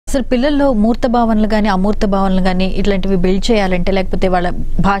అసలు పిల్లల్లో మూర్త భావనలు కానీ అమూర్త భావనలు కానీ ఇట్లాంటివి బిల్డ్ చేయాలంటే, లేకపోతే వాళ్ళ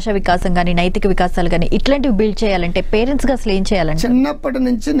భాషా వికాసం కానీ నైతిక వికాసాలు కానీ ఇట్లాంటివి బిల్డ్ చేయాలంటే పేరెంట్స్ గా అసలు ఏం చేయాలంటే? చిన్నప్పటి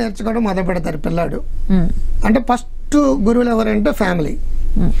నుంచి నేర్చుకోవడం మొదలు పెడతారు పిల్లాడు. అంటే ఫస్ట్ గురువులు ఎవరంటే ఫ్యామిలీ,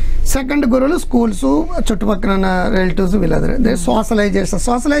 సెకండ్ గురువులు స్కూల్స్, చుట్టుపక్కల ఉన్న రిలేటివ్స్, వీళ్ళందరూ.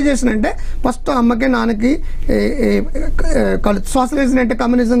 సోషలైజేషన్ అంటే ఫస్ట్ అమ్మకి నాన్నకి సోషలైజేషన్ అంటే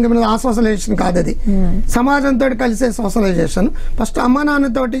కమ్యూనిజం ఆ సోషలైజేషన్ కాదు, అది సమాజంతో కలిసే సోషలైజేషన్. ఫస్ట్ అమ్మ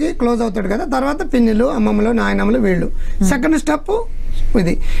నాన్నతోటికి క్లోజ్ అవుతాడు కదా, తర్వాత పిన్నిలు, అమ్మమ్మలు, నాయనమ్మలు వీళ్ళు. సెకండ్ స్టెప్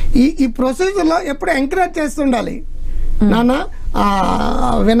ఇది. ఈ ప్రొసీజర్లో ఎప్పుడు ఎంకరేజ్ చేస్తుండాలి. నాన్న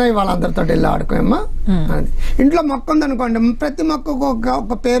వినయ్ వాళ్ళందరితో వెళ్ళి ఆడుకోమ్మా అని. ఇంట్లో మొక్క ఉందనుకోండి, ప్రతి మొక్కకు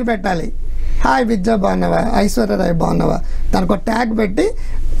ఒక పేరు పెట్టాలి. హాయ్ విద్య బాగున్నావా, ఐశ్వర్య రాయ్ బాగున్నావా, దానికి ఒక ట్యాగ్ పెట్టి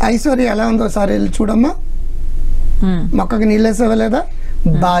ఐశ్వర్య ఎలా ఉందో ఒకసారి వెళ్ళి చూడమ్మా, మొక్కకి నీళ్ళేసేవా లేదా.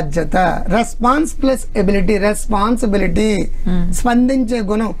 బాధ్యత, రెస్పాన్స్ ప్లస్ ఎబిలిటీ, రెస్పాన్సిబిలిటీ, స్పందించే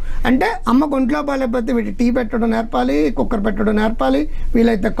గుణం. అంటే అమ్మకు ఒంట్లో బాగాలేకపోతే వీటి టీ పెట్టడం నేర్పాలి, కుక్కర్ పెట్టడం నేర్పాలి,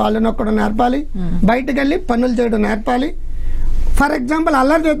 వీలైతే కాళ్ళు నొక్కడం నేర్పాలి, బయటకు వెళ్ళి పనులు చేయడం నేర్పాలి. ఫర్ ఎగ్జాంపుల్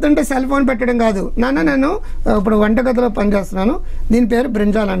అల్లరి చేస్తుంటే సెల్ ఫోన్ పెట్టడం కాదు. నాన్న నేను ఇప్పుడు వంటగదిలో పనిచేస్తున్నాను, దీని పేరు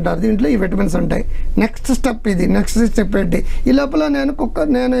బ్రింజాల్ అంటారు, దీంట్లో ఈ విటమిన్స్ ఉంటాయి, నెక్స్ట్ స్టెప్ ఇది, నెక్స్ట్ స్టెప్ ఏంటి, ఈ లోపల నేను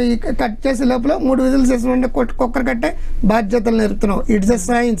కట్ చేసే లోపల 3 విజిల్స్ వేసిన కుక్కర్ కట్టే బాధ్యతలు నేర్పుతున్నావు. It's a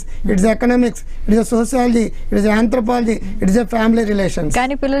science, it's economics, it's a sociology, it's a anthropology, it's a family relations.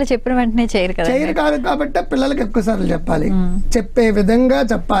 కానీ పిల్లలు చెప్పిన వెంటనే చేయరు కాదు కాబట్టి పిల్లలకి ఎక్కువ సార్లు చెప్పాలి, చెప్పే విధంగా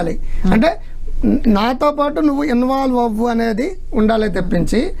చెప్పాలి. అంటే నాతో పాటు నువ్వు ఇన్వాల్వ్ అవ్వు అనేది ఉండాలి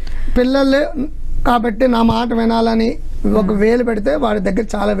తప్పించి, పిల్లలు కాబట్టి నా మాట వినాలని ఒక వేలు పెడితే వాడి దగ్గర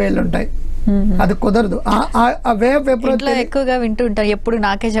చాలా వేలు ఉంటాయి, అది కుదరదు. ఎక్కువగా వింటూ ఉంటారు, ఎప్పుడు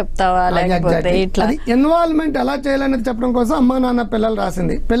నాకే చెప్తావా, లేకపోతే ఇట్లా. ఇన్వాల్వ్మెంట్ ఎలా చేయాలనేది చెప్పడం కోసం అమ్మా నాన్న పిల్లలు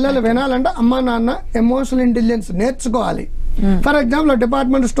రాసింది. పిల్లలు వినాలంటే అమ్మా నాన్న ఎమోషనల్ ఇంటెలిజెన్స్ నేర్చుకోవాలి. ఫర్ ఎగ్జాంపుల్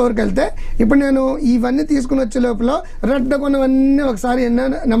డిపార్ట్మెంట్ స్టోర్కి వెళ్తే ఇప్పుడు నేను ఇవన్నీ తీసుకుని వచ్చే లోపల రెడ్ కొన్నవన్నీ ఒకసారి ఎన్నో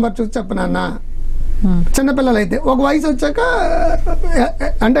నెంబర్ చూసి చెప్పనన్నా. చిన్నపిల్లలు అయితే ఒక వయసు వచ్చాక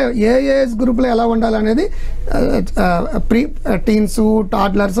అంటే ఏ ఏజ్ గ్రూప్లో ఎలా ఉండాలనేది pre teens,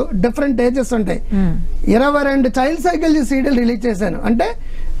 toddlers, different ages ఉంటాయి. 22 చైల్డ్ సైకిల్ సీడీలు రిలీజ్ చేశాను. అంటే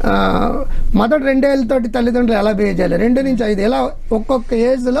మొదటి 2 ఏళ్ళతోటి తల్లిదండ్రులు ఎలా బిహేవ్ చేయాలి, 2 నుంచి 5 ఇలా ఒక్కొక్క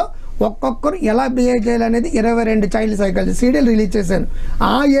ఏజ్లో ఒక్కొక్కరు ఎలా బిహేవ్ చేయాలనేది 22 చైల్డ్ సైకిల్ సీడీలు రిలీజ్ చేశాను.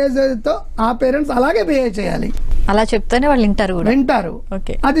 ఆ ఏజ్తో ఆ పేరెంట్స్ అలాగే బిహేవ్ చేయాలి. అలా చెప్తేనే వాళ్ళు వింటారు.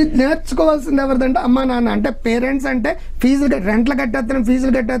 అది నేర్చుకోవాల్సింది ఎవరిదంటే అమ్మా నాన్న. అంటే పేరెంట్స్ అంటే రెంట్లు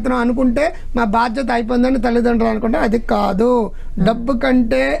కట్టేస్తున్నాం అనుకుంటే మా బాధ్యత అయిపోయిందని తల్లిదండ్రులు అనుకుంటే అది కాదు. డబ్బు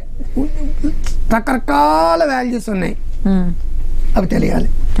కంటే రకరకాల వాల్యూస్ ఉన్నాయి, అవి తెలియాలి.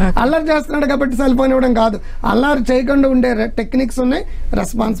 అల్లరి చేస్తున్నాడు కాబట్టి సెల్ ఫోన్ ఇవ్వడం కాదు, అల్లరి చేయకుండా ఉండే టెక్నిక్స్ ఉన్నాయి,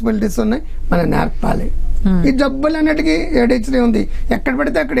 రెస్పాన్సిబిలిటీస్ ఉన్నాయి, మనం నేర్పాలి. ఈ జబ్బులు అన్నిటికీ ADHD ఉంది. ఎక్కడ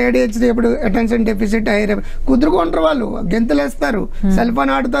పడితే అక్కడ ADHD, ఇప్పుడు అటెన్షన్ డెఫిసిట్, కుదురుకుంటారు, వాళ్ళు గెంతులేస్తారు, సెల్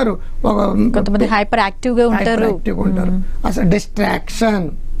ఫోన్ ఆడుతారు, కొంతమంది హైపర్ యాక్టివ్ గా ఉంటారు. అసలు డిస్ట్రాక్షన్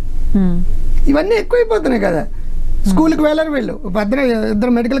ఇవన్నీ ఎక్కువైపోతున్నాయి కదా. స్కూల్కి వెళ్ళరు వీళ్ళు.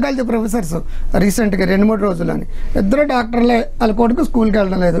 2 మెడికల్ కాలేజ్ ప్రొఫెసర్స్ రీసెంట్గా 2-3 రోజులని 2 డాక్టర్లే, వాళ్ళ కొడుకు స్కూల్కి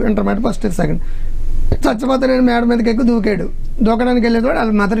వెళ్ళడం లేదు, ఇంటర్మీడియట్ ఫస్ట్ సెకండ్. చచ్చిపోతే నేను మేడ మీదకి ఎక్కి దూకడానికి వెళ్ళేది కూడా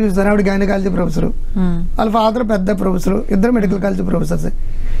వాళ్ళ మదర్ చూస్తారు, ఆవిడ గైనకాలజీ ప్రొఫెసర్, వాళ్ళ ఫాదర్ పెద్ద professor, 2 medical college professors.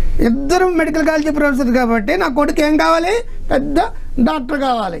 2 medical college professor కాబట్టి నా కొడుకు ఏం కావాలి, పెద్ద డాక్టర్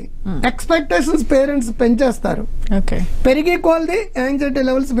కావాలి. ఎక్స్పెక్టేషన్స్ పేరెంట్స్ పెంచేస్తారు, పెరిగి కొలది యాంగ్జైటీ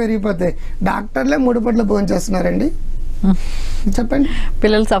లెవెల్స్ పెరిగిపోతాయి. డాక్టర్లే 3 పూటలు భోజనం చేస్తున్నారండి, చెప్పండి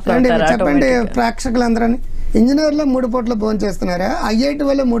పిల్లలు చెప్పండి ప్రేక్షకులందరూ. ఇంజనీర్లో 3 పూటలు భోజనం చేస్తున్నారా, IIT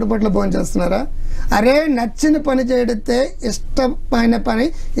వాళ్ళు 3 పూటలు భోజనం చేస్తున్నారా? అరే నచ్చిన పని చేయడితే ఇష్టమైన పని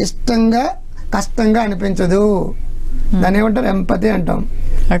ఇష్టంగా కష్టంగా అనిపించదు, దాన్ని ఏమంటారు, ఎంపతి అంటాం.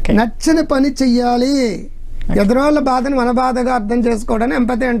 నచ్చిన పని చెయ్యాలి, ఎదురోళ్ళ బాధను మన బాధగా అర్థం చేసుకోవడానికి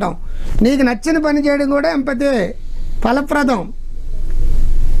ఎంపతి అంటాం. నీకు నచ్చిన పని చేయడం కూడా ఎంపతి, ఫలప్రదం.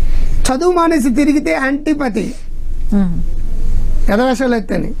 చదువు మానేసి తిరిగితే యాంటీపతి, ఎదవశాలు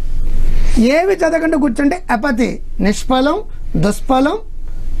ఎత్తని. ఏవి చదవకుండా కూర్చుంటే అపతి, నిష్ఫలం, దుష్ఫలం,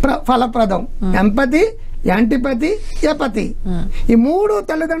 ఫలప్రదం. ఎంపతి, యాంటిపతి, ఎపతి. ఈ 3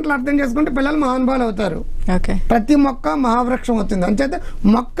 తల్లిదండ్రులు అర్థం చేసుకుంటే పిల్లలు మహానుభావులు అవుతారు. ప్రతి మొక్క మహావృక్షం అవుతుంది. అంచేత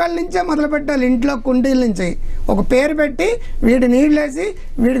మొక్కల నుంచే మొదలు పెట్టాలి, ఇంట్లో కుండీల నుంచి. ఒక పేరు పెట్టి వీడి నీళ్ళేసి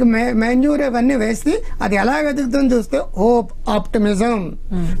వీడికి మెన్యూర్ ఇవన్నీ వేసి అది ఎలా వెతుకుతుందో చూస్తే హోప్, ఆప్టిమిజం.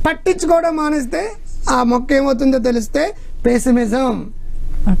 పట్టించుకోవడం మానేస్తే ఆ మొక్క ఏమవుతుందో తెలిస్తే పెసిమిజం.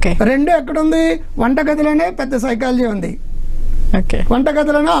 2 ఎక్కడుంది, వంటగదిలోనే పెద్ద సైకాలజీ ఉంది,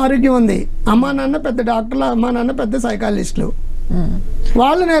 వంటగదిలోనే ఆరోగ్యం ఉంది. అమ్మా నాన్న పెద్ద డాక్టర్లు, అమ్మా నాన్న పెద్ద సైకాలజిస్టులు,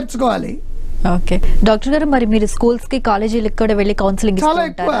 వాళ్ళు నేర్చుకోవాలి. ఓకే డాక్టర్ గారు, మరి మీరు స్కూల్స్ కి కాలేజీలకు కూడా వెళ్ళి కౌన్సిలింగ్ చాలా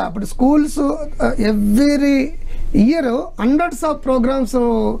ఎక్కువ. ఇప్పుడు schools every year hundreds of programmes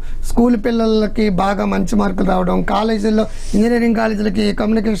school పిల్లలకి బాగా మంచి మార్కులు రావడం, కాలేజీల్లో ఇంజనీరింగ్ కాలేజీలకి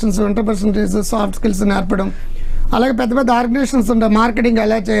కమ్యూనికేషన్స్, ఇంటర్పర్సనల్స్, సాఫ్ట్ స్కిల్స్ నేర్పడం, అలాగే పెద్ద పెద్ద ఆర్గనైజేషన్స్ ఉంటాయి, మార్కెటింగ్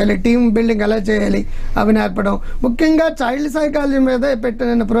ఎలా చేయాలి, టీమ్ బిల్డింగ్ ఎలా చేయాలి అవి నేర్పడం. ముఖ్యంగా చైల్డ్ సైకాలజీ మీద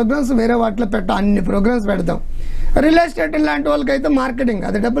పెట్టిన ప్రోగ్రామ్స్ వేరే వాటిలో అన్ని ప్రోగ్రామ్స్ పెడతాం. రియల్ ఎస్టేట్ లాంటి వాళ్ళకైతే మార్కెటింగ్,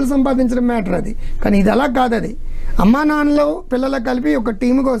 అది డబ్బులు సంపాదించడం మ్యాటర్ అది. కానీ ఇది అలా కాదు. అది అమ్మా నాన్నలు పిల్లలకు కలిపి ఒక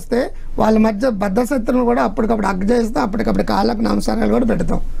టీమ్కి వస్తే వాళ్ళ మధ్య బద్ధశత్రులను కూడా అప్పటికప్పుడు అగ్గు చేస్తాం, అప్పటికప్పుడు కాళ్ళకు నమస్కారాలు కూడా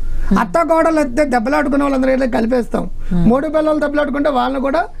పెడతాం. అత్త కోడలు వస్తే దెబ్బలాడుకునే వాళ్ళందరూ కలిపేస్తాం. మూడు పిల్లలు దెబ్బలాడుకుంటే వాళ్ళని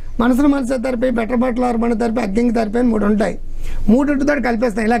కూడా మనసు తరిపి, బెటర్ బట్టలు అర్మణ తరిపి, అగ్గింకి తరిపి అని 3 ఉంటాయి. 3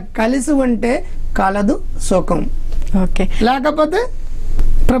 కలిపేస్తాం. ఇలా కలిసి ఉంటే కలదు సుఖం. ఓకే, లేకపోతే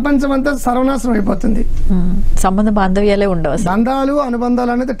ప్రపంచం అంతా సర్వనాశనం అయిపోతుంది. సంబంధ బాంధవ్యాలే ఉండవు. బంధాలు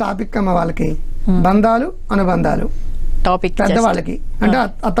అనుబంధాలు అనేది టాపిక్ అమ్మ వాళ్ళకి. బంధాలు అనుబంధాలు టాపిక్ పెద్దవాళ్ళకి, అంటే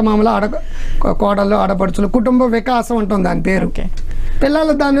అత్తమామల కోడళ్ళు, ఆడపడుచులు, కుటుంబ వికాసం ఉంటుంది దాని పేరు.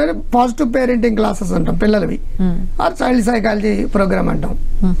 పిల్లలు దాని పాజిటివ్ పేరెంటింగ్ క్లాసెస్ అంటాం పిల్లలవి, ఆర్ చైల్డ్ సైకాలజీ ప్రోగ్రామ్ అంటాం.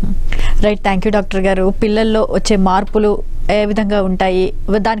 రైట్, థ్యాంక్ యూ డాక్టర్ గారు. పిల్లల్లో వచ్చే మార్పులు ఏ విధంగా ఉంటాయి,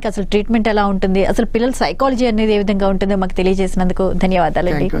 దానికి అసలు ట్రీట్మెంట్ ఎలా ఉంటుంది, అసలు పిల్లల సైకాలజీ అనేది ఏ విధంగా ఉంటుందో మాకు తెలియజేసినందుకు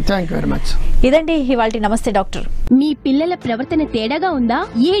ధన్యవాదాలండి. ఇదండి ఇవాల్టి నమస్తే డాక్టర్. మీ పిల్లల ప్రవర్తన తేడాగా ఉందా?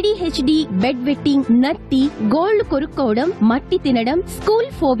 ADHD, బెడ్ వెట్టింగ్, నత్తి, గోళ్లు కొరుక్కోవడం, మట్టి తినడం, స్కూల్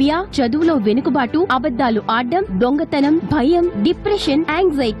ఫోబియా, చదువులో వెనుకబాటు, అబద్ధాలు ఆడడం, దొంగతనం, భయం, depression,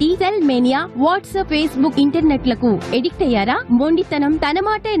 anxiety, cell mania, WhatsApp, Facebook, internet లకు ఎడిక్ట్ అయ్యారా? మొండితనం, తన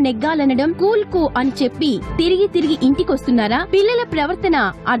మాట నెగ్గాలనడం, కూల్ కో అని చెప్పి తిరిగి ఇంటికొస్తున్నారు. పిల్లల ప్రవర్తన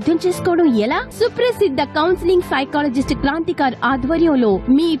అర్థం చేసుకోవడం ఎలా? సుప్రసిద్ధ కౌన్సిలింగ్ సైకాలజిస్ట్ క్రాంతికార్ ఆధ్వర్యంలో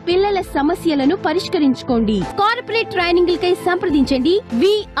మీ పిల్లల సమస్యలను పరిష్కరించుకోండి. కార్పొరేట్ ట్రైనింగ్ కై సంప్రదించండి.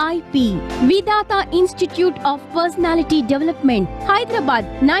 VIP Vidhatha institute of personality development, Hyderabad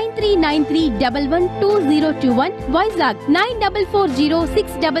 9393112021, Vizag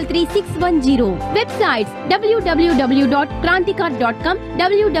 9440633610. Websites www.krantikar.com,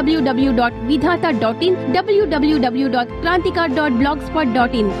 www.vidhata.in,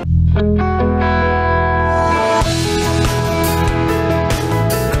 www.krantikar.blogspot.in.